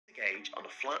gauge on a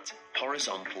flat,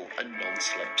 horizontal and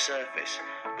non-slip surface,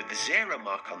 with the 0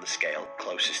 mark on the scale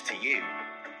closest to you.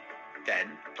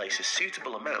 Then place a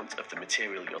suitable amount of the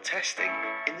material you're testing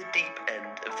in the deep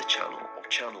end of the channel or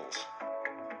channels.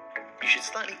 You should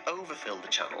slightly overfill the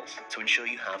channels to ensure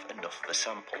you have enough of the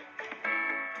sample.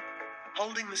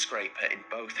 Holding the scraper in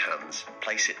both hands,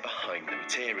 place it behind the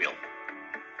material.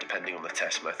 Depending on the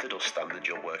test method or standard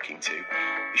you're working to,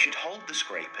 you should hold the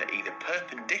scraper either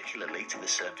perpendicularly to the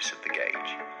surface of the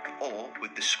gauge, or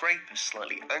with the scraper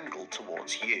slightly angled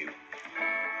towards you.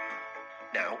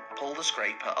 Now, pull the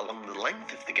scraper along the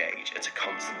length of the gauge at a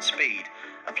constant speed,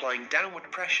 applying downward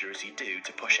pressure as you do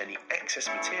to push any excess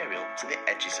material to the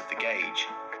edges of the gauge.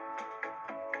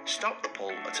 Stop the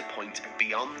pull at a point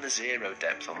beyond the 0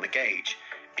 depth on the gauge,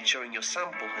 ensuring your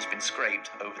sample has been scraped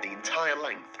over the entire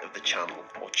length of the channel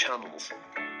or channels.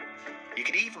 You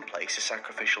could even place a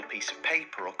sacrificial piece of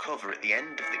paper or cover at the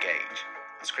end of the gauge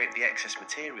and scrape the excess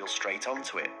material straight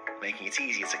onto it, making it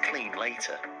easier to clean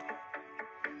later.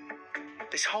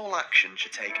 This whole action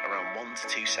should take around 1 to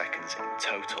 2 seconds in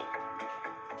total.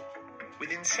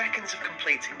 Within seconds of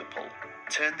completing the pull,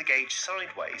 turn the gauge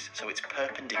sideways so it's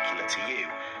perpendicular to you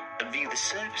and view the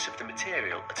surface of the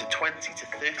material at a 20 to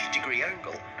 30 degree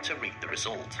angle to read the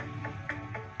result.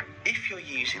 If you're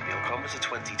using the Alcometer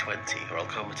 2020 or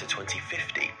Alcometer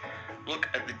 2050, look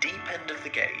at the deep end of the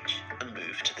gauge and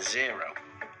move to the 0,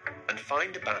 and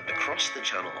find a band across the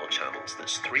channel or channels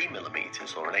that's 3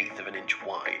 mm or 1/8 of an inch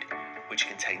wide, which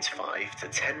contains 5 to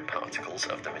 10 particles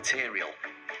of the material.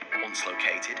 Once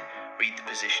located, read the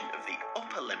position of the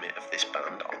upper limit of this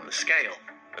band on the scale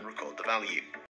and record the value.